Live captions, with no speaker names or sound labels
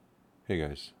Hey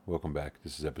guys, welcome back.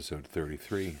 This is episode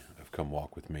 33 of Come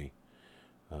Walk With Me.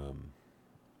 Um,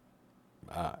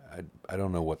 I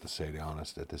don't know what to say, to be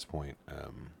honest, at this point.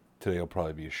 Today will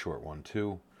probably be a short one,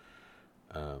 too.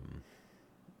 Um,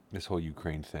 this whole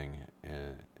Ukraine thing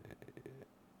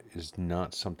is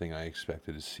not something I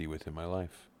expected to see within my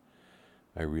life.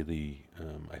 I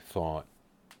thought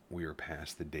we were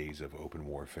past the days of open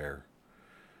warfare.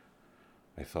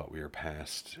 I thought we were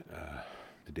past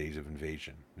the days of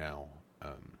invasion. Now,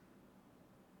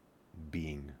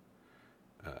 being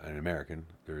an American,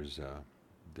 there's a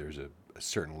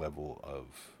certain level of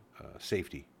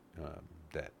safety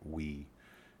that we,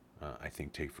 I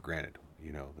think, take for granted.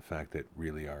 You know, the fact that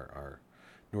really our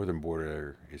northern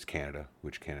border is Canada,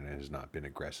 which Canada has not been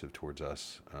aggressive towards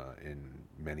us in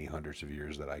many hundreds of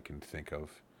years that I can think of.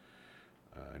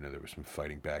 I know there was some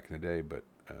fighting back in the day, but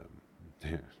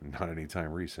not any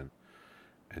time recent.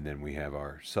 And then we have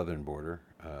our southern border,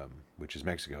 which is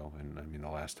Mexico. And I mean, the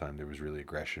last time there was really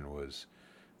aggression was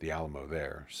the Alamo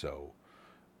there. So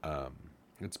um,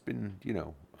 it's been,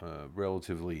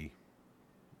 relatively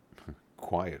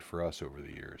quiet for us over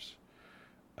the years.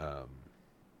 Um,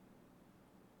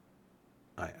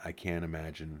 I can't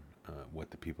imagine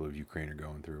what the people of Ukraine are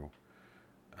going through.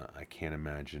 I can't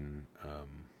imagine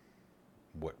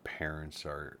what parents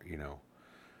are,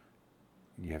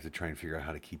 you have to try and figure out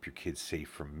how to keep your kids safe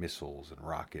from missiles and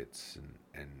rockets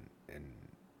and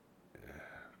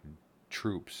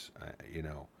troops.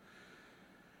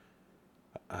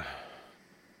 Uh,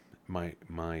 my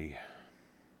my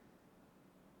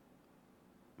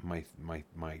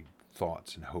my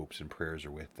thoughts and hopes and prayers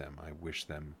are with them. I wish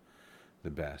them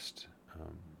the best.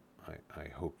 I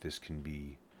hope this can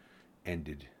be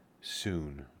ended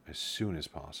soon, as soon as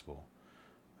possible.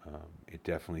 It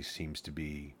definitely seems to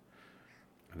be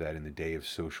that in the day of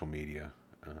social media,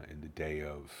 in the day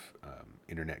of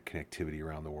internet connectivity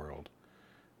around the world,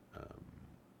 um,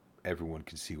 everyone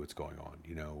can see what's going on.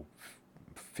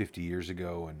 50 years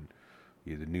ago, and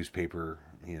the newspaper,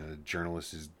 the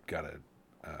journalist has got to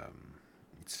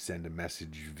send a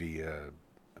message via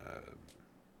uh,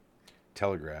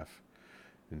 telegraph,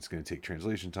 and it's going to take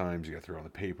translation times. You got to throw it on the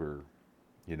paper.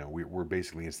 We're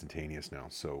basically instantaneous now.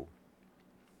 So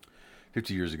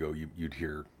 50 years ago, you'd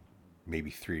hear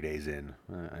maybe 3 days in.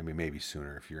 I mean, maybe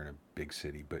sooner if you're in a big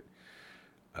city. But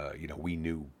we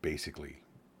knew basically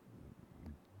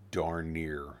darn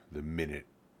near the minute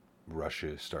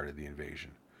Russia started the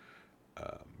invasion.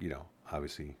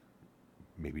 Obviously,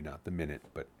 maybe not the minute,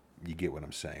 but you get what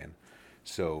I'm saying.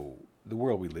 So the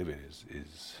world we live in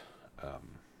is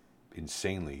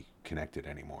insanely connected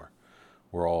anymore.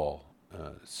 We're all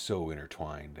so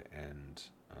intertwined, and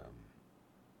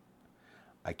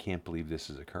I can't believe this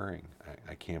is occurring.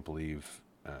 I can't believe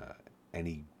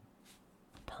any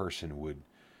person would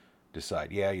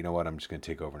decide, yeah, you know what, I'm just going to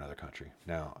take over another country.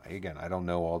 Now, again, I don't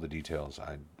know all the details.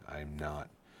 I'm not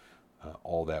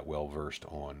all that well versed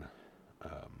on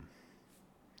um,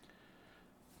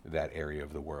 that area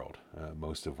of the world.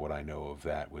 Most of what I know of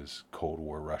that was Cold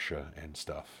War Russia and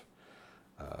stuff,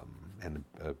 and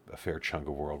a fair chunk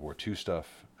of World War II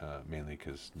stuff, mainly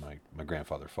because my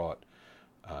grandfather fought.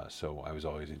 So I was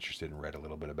always interested and read a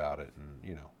little bit about it.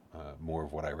 And, more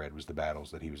of what I read was the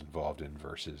battles that he was involved in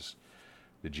versus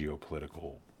the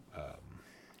geopolitical,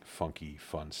 funky,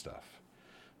 fun stuff.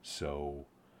 So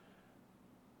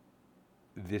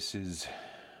this is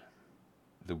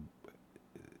the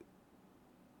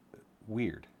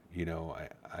weird.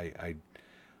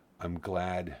 I'm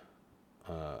glad.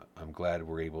 I'm glad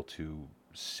we're able to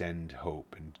send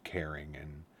hope and caring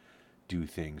and do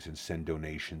things and send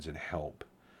donations and help.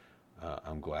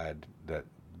 I'm glad that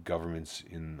governments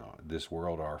in this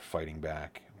world are fighting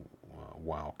back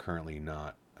while currently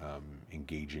not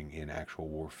engaging in actual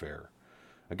warfare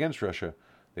against Russia.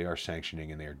 They are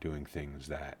sanctioning and they are doing things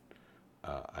that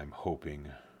I'm hoping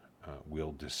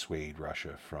will dissuade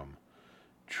Russia from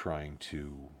trying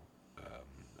to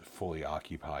fully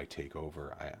occupy, take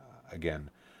over.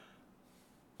 Again,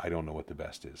 I don't know what the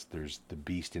best is. There's the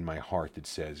beast in my heart that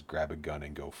says grab a gun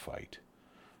and go fight.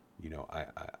 You know,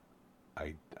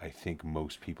 I think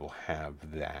most people have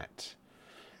that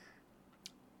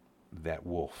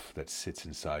wolf that sits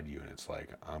inside you, and it's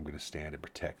like, I'm going to stand and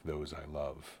protect those I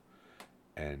love.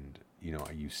 And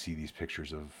you see these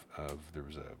pictures of there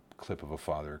was a clip of a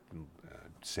father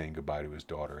saying goodbye to his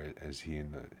daughter as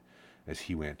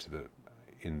he went to the,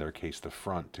 in their case, the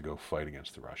front to go fight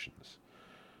against the Russians.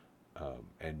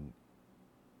 And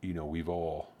we've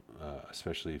all,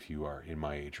 especially if you are in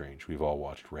my age range, we've all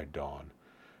watched Red Dawn,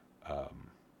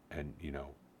 and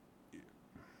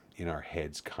in our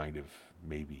heads, kind of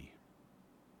maybe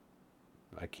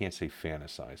I can't say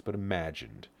fantasized, but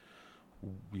imagined,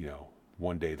 you know,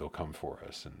 one day they'll come for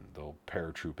us and they'll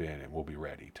paratroop in and we'll be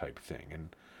ready type thing.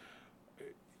 And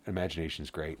imagination's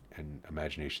great and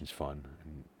imagination's fun.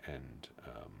 And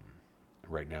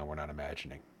right now we're not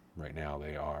imagining. Right now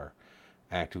they are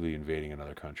actively invading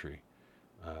another country,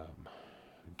 um,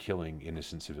 killing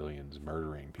innocent civilians,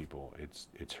 murdering people.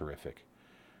 It's horrific.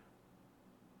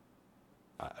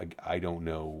 I don't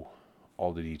know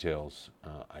all the details.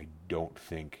 I don't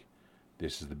think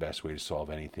this is the best way to solve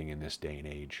anything in this day and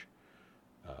age.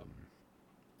 Um,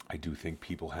 I do think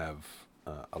people have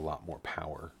a lot more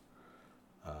power,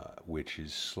 which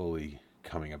is slowly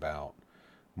coming about.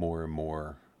 More and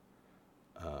more,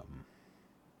 um,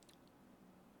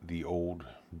 the old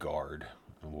guard,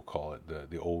 and we'll call it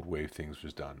the old way things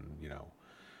was done. You know,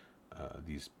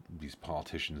 these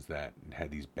politicians that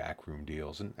had these backroom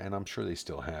deals, and I'm sure they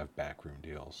still have backroom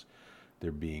deals.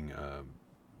 They're being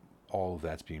all of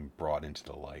that's being brought into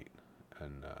the light,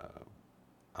 and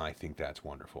I think that's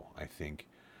wonderful. I think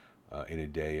in a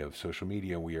day of social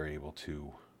media, we are able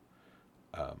to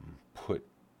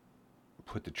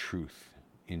put the truth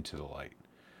into the light.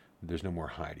 There's no more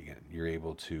hiding it. You're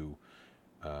able to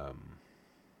um,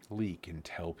 leak and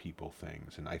tell people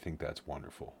things, and I think that's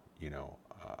wonderful. You know,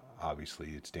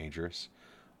 obviously it's dangerous.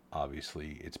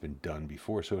 Obviously, it's been done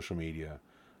before social media.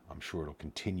 I'm sure it'll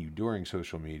continue during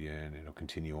social media, and it'll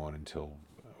continue on until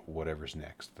whatever's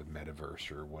next, the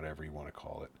metaverse or whatever you want to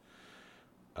call it.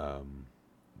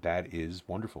 That is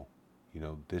wonderful. You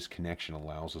know, this connection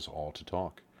allows us all to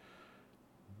talk.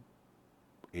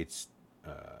 It's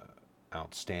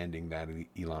outstanding that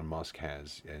Elon Musk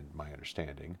has, in my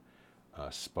understanding,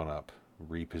 spun up,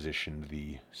 repositioned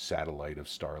the satellite of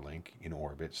Starlink in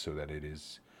orbit so that it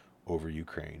is over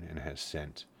Ukraine and has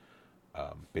sent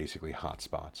basically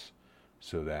hotspots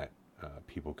so that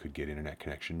people could get internet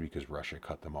connection because Russia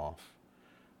cut them off.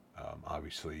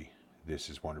 Obviously, this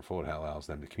is wonderful. It allows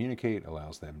them to communicate,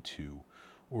 allows them to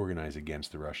organize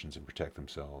against the Russians and protect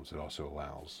themselves. It also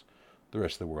allows the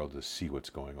rest of the world to see what's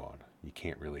going on. You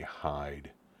can't really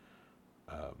hide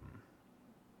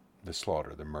the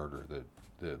slaughter, the murder,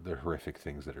 the horrific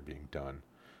things that are being done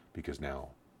because now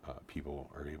people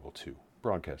are able to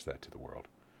broadcast that to the world.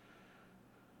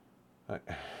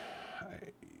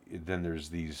 Then there's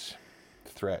these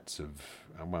threats of,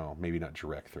 well, maybe not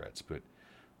direct threats, but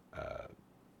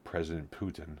President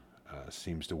Putin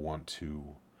seems to want to,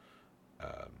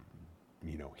 um,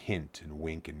 hint and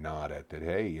wink and nod at that,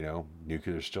 hey,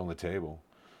 nuclear's still on the table.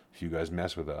 If you guys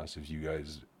mess with us, if you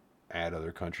guys add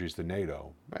other countries to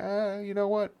NATO, you know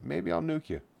what? Maybe I'll nuke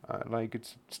you.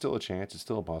 It's still a chance. It's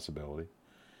still a possibility.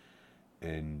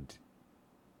 And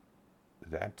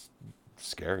that's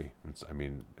scary. It's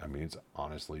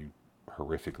honestly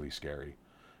horrifically scary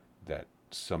that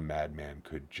some madman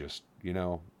could just,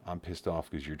 I'm pissed off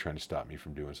because you're trying to stop me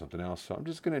from doing something else, so I'm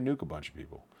just going to nuke a bunch of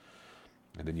people.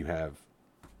 And then you have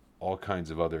all kinds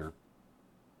of other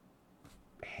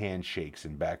handshakes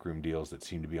and backroom deals that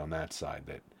seem to be on that side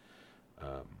that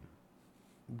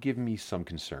give me some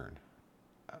concern.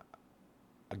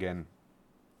 Again,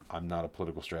 I'm not a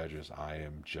political strategist. I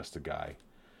am just a guy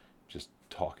just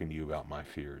talking to you about my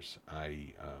fears.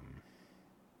 I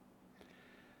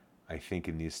think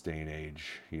in this day and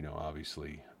age,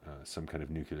 obviously, some kind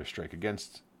of nuclear strike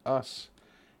against us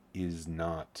is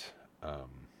not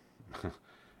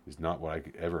is not what I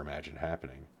could ever imagine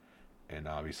happening. And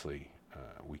obviously,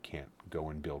 we can't go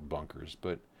and build bunkers.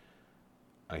 But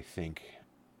I think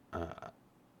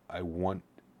I want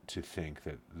to think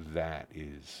that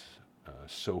is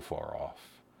so far off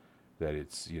that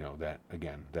it's that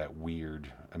again that weird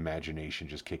imagination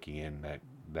just kicking in,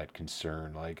 that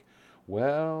concern, like,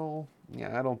 well,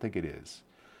 yeah, I don't think it is.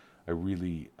 I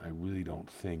really don't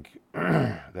think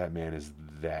that man is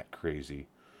that crazy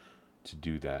to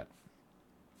do that.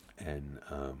 And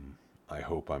I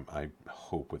hope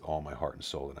with all my heart and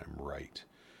soul that I'm right.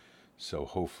 So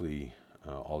hopefully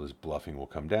all this bluffing will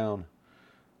come down.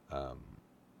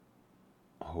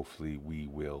 Hopefully we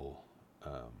will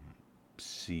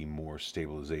see more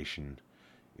stabilization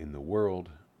in the world,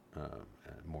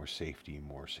 and more safety,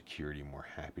 more security, more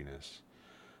happiness.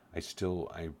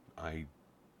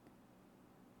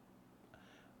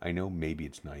 I know maybe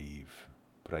it's naive,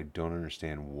 but I don't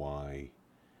understand why.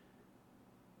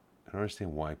 I don't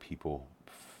understand why people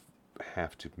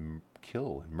have to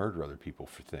kill and murder other people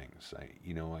for things. I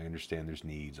understand there's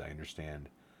needs. I understand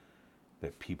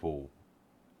that people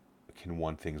can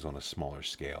want things on a smaller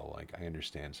scale. Like, I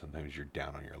understand sometimes you're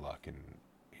down on your luck, and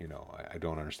I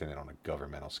don't understand that on a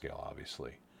governmental scale.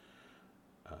 Obviously,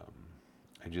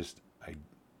 I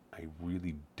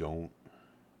really don't.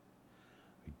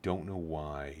 I don't know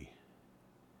why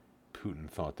Putin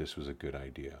thought this was a good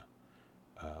idea.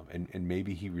 And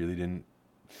maybe he really didn't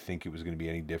think it was going to be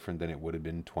any different than it would have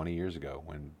been 20 years ago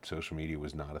when social media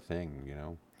was not a thing, you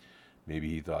know? Maybe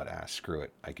he thought, screw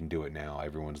it, I can do it now.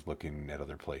 Everyone's looking at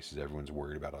other places, everyone's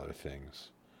worried about other things.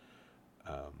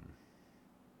 Um,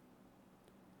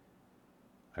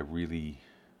 I really,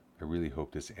 I really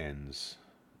hope this ends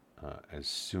as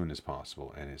soon as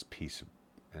possible and as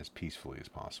peacefully as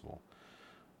possible.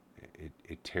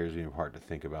 It tears me apart to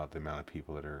think about the amount of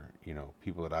people that are,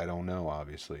 people that I don't know,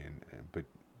 obviously, but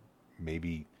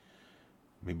maybe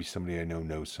somebody I know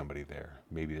knows somebody there.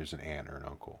 Maybe there's an aunt or an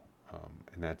uncle,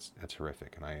 and that's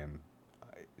horrific. And I am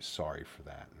sorry for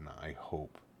that, and I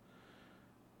hope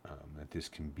that this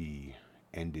can be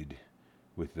ended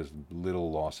with as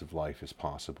little loss of life as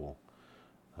possible.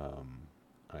 Um,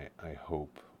 I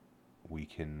hope we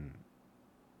can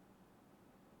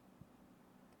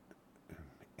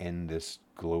end this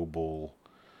global,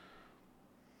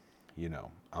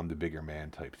 I'm the bigger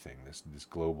man type thing. This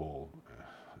global.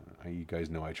 You guys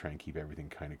know I try and keep everything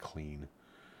kind of clean,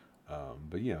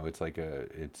 but it's like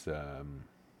it's a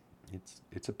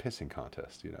pissing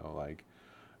contest. Like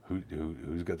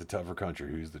who's got the tougher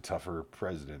country, who's the tougher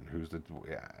president,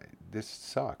 yeah, this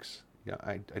sucks. Yeah,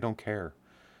 I don't care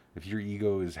if your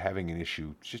ego is having an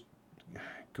issue. Just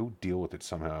go deal with it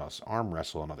somehow else. Arm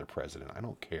wrestle another president. I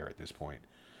don't care at this point.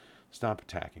 Stop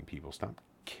attacking people. Stop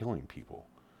killing people.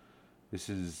 This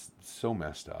is so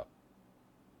messed up.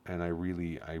 And I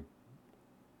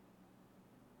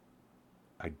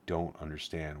don't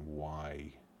understand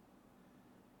why.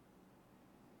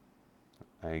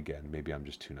 Again, maybe I'm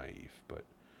just too naive, but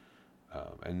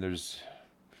and there's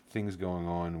things going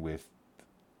on with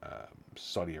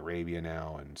Saudi Arabia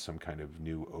now and some kind of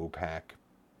new OPEC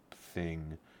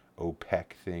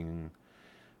thing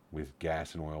with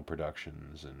gas and oil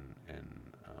productions, and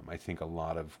I think a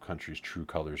lot of countries' true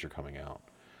colors are coming out.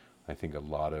 I think a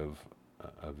lot of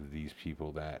these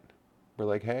people that were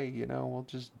like, hey, we'll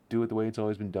just do it the way it's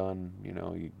always been done.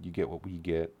 You get what we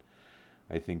get.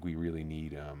 I think we really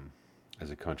need,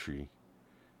 as a country,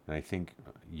 and I think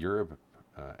Europe,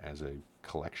 as a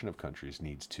collection of countries,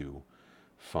 needs to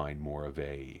find more of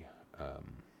a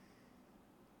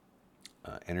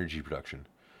energy production.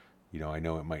 I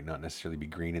know it might not necessarily be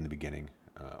green in the beginning,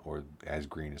 or as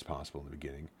green as possible in the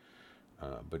beginning,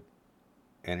 but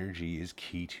energy is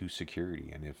key to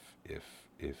security. And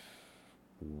if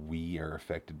we are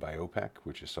affected by OPEC,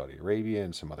 which is Saudi Arabia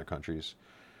and some other countries,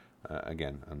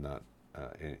 again, I'm not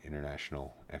an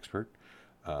international expert,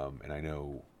 and I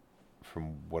know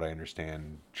from what I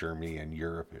understand, Germany and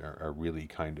Europe are really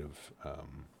kind of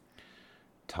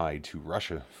tied to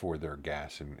Russia for their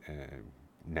gas and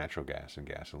natural gas and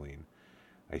gasoline.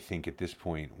 I think at this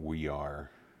point we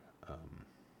are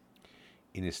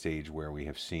in a stage where we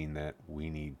have seen that we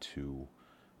need to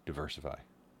diversify.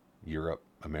 Europe,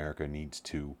 America needs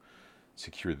to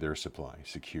secure their supply,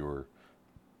 secure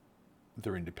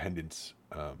their independence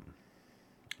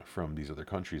from these other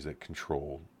countries that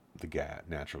control the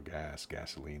natural gas,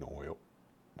 gasoline, oil.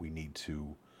 We need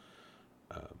to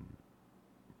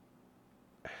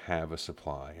have a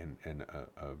supply and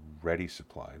a ready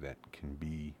supply that can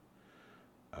be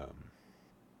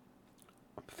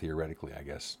theoretically, I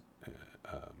guess,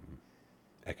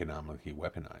 economically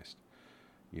weaponized.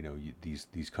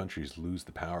 These countries lose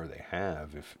the power they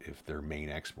have if their main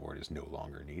export is no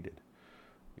longer needed.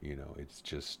 It's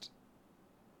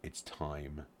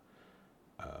time.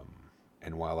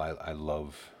 And while I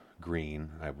love green,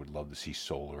 I would love to see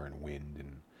solar and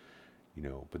wind,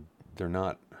 but they're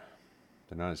not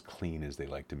as clean as they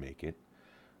like to make it.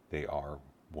 They are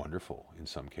wonderful in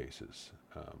some cases,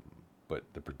 but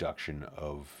the production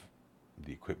of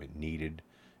the equipment needed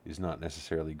is not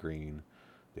necessarily green.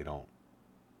 They don't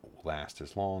last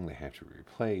as long. They have to be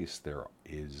replaced. There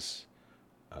is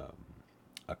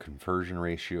a conversion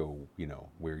ratio,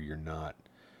 where you're not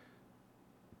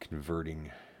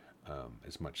converting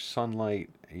as much sunlight.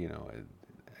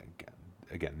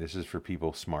 Again, this is for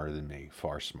people smarter than me,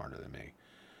 far smarter than me.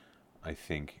 I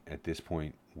think at this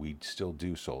point we still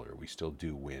do solar, we still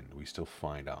do wind, we still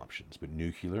find options. But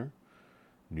nuclear,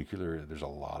 there's a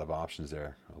lot of options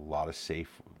there, a lot of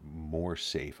more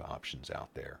safe options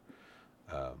out there.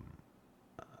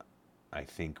 I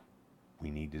think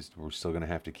we're still going to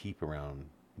have to keep around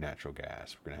natural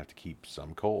gas. We're going to have to keep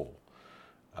some coal.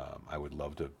 I would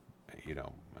love to,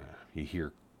 you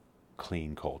hear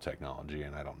clean coal technology,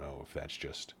 and I don't know if that's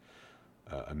just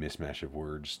a mismatch of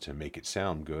words to make it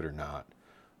sound good or not.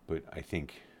 But I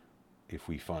think if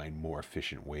we find more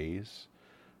efficient ways,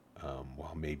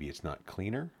 while maybe it's not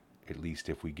cleaner, at least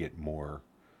if we get more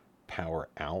power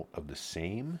out of the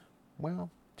same, well,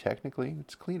 technically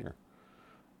it's cleaner.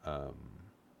 Um,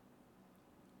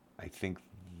 I think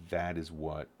that is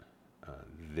what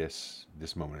this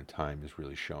moment in time is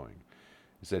really showing.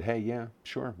 Is that, hey, yeah,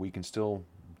 sure, we can still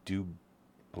do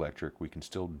electric, we can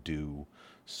still do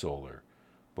solar,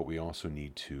 but we also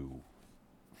need to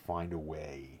find a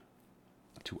way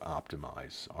to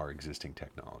optimize our existing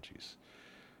technologies.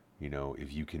 You know,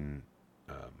 if you can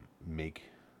make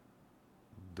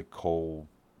the coal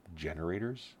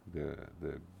generators, the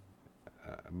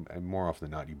and more often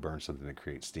than not, you burn something that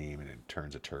creates steam and it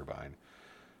turns a turbine.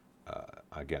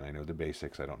 Again, I know the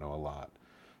basics. I don't know a lot.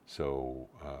 So,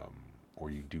 or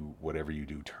you do whatever you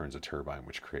do turns a turbine,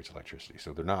 which creates electricity.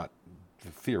 So they're not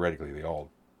theoretically they all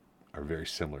are very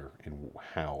similar in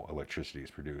how electricity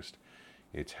is produced.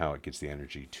 It's how it gets the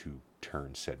energy to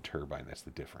turn said turbine that's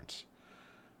the difference.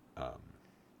 Um,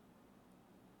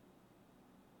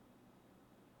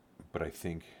 but I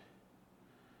think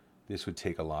this would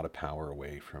take a lot of power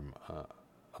away from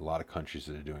a lot of countries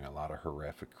that are doing a lot of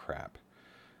horrific crap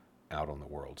out on the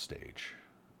world stage.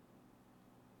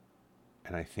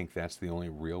 And I think that's the only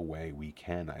real way we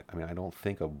can. I mean, I don't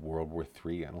think a World War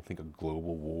III, I don't think a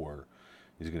global war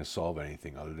is going to solve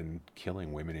anything other than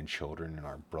killing women and children and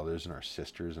our brothers and our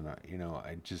sisters. And,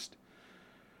 I just,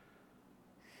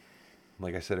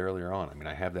 like I said earlier on, I mean,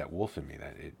 I have that wolf in me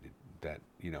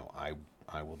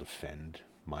I will defend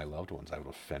my loved ones. I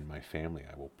will defend my family.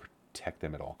 I will protect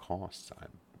them at all costs.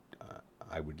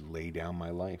 I would lay down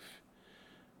my life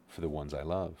for the ones I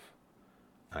love.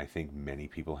 I think many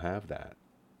people have that.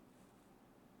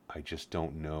 I just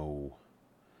don't know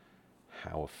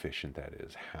how efficient that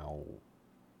is, how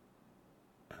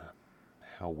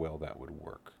well that would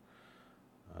work.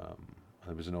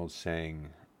 There was an old saying.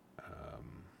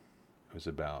 It was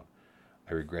about,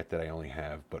 I regret that I only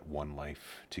have but one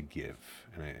life to give,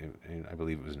 and I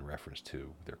believe it was in reference to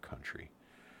their country.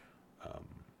 Um,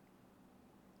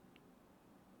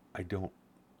 I don't,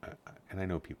 and I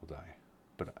know people die,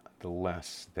 but the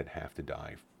less that have to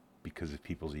die because of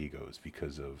people's egos,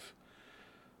 because of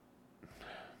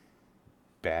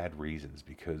bad reasons,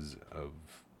 because of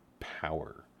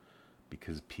power,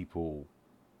 because people,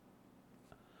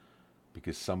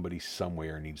 because somebody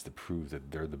somewhere needs to prove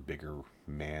that they're the bigger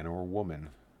man or woman.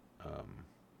 Um,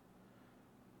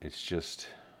 it's just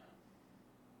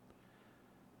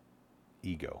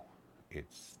ego.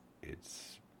 It's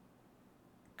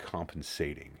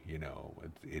compensating.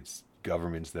 It's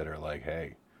governments that are like,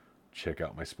 hey, check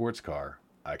out my sports car.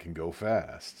 I can go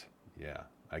fast. Yeah,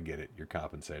 I get it. You're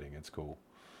compensating. It's cool.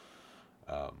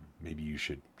 Maybe you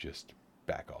should just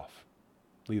back off.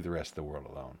 Leave the rest of the world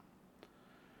alone.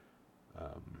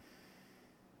 Um,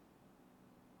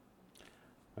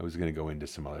 I was going to go into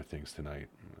some other things tonight,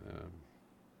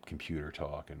 computer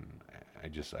talk, and I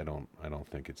don't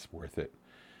think it's worth it.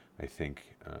 I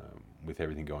think with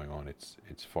everything going on,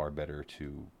 it's far better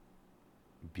to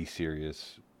be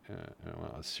serious,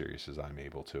 well, as serious as I'm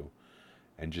able to,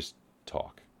 and just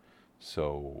talk.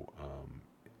 So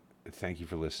thank you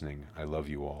for listening. I love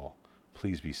you all.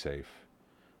 Please be safe.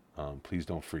 Please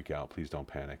don't freak out. Please don't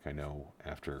panic. I know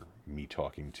after me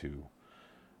talking to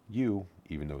you,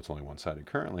 even though it's only one-sided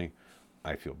currently,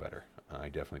 I feel better. I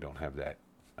definitely don't have that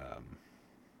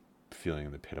feeling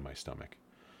in the pit of my stomach.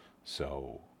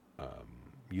 So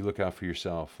you look out for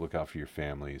yourself, look out for your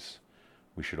families.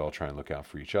 We should all try and look out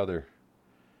for each other.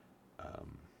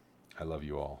 I love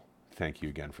you all. Thank you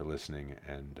again for listening,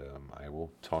 and I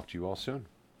will talk to you all soon.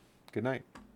 Good night.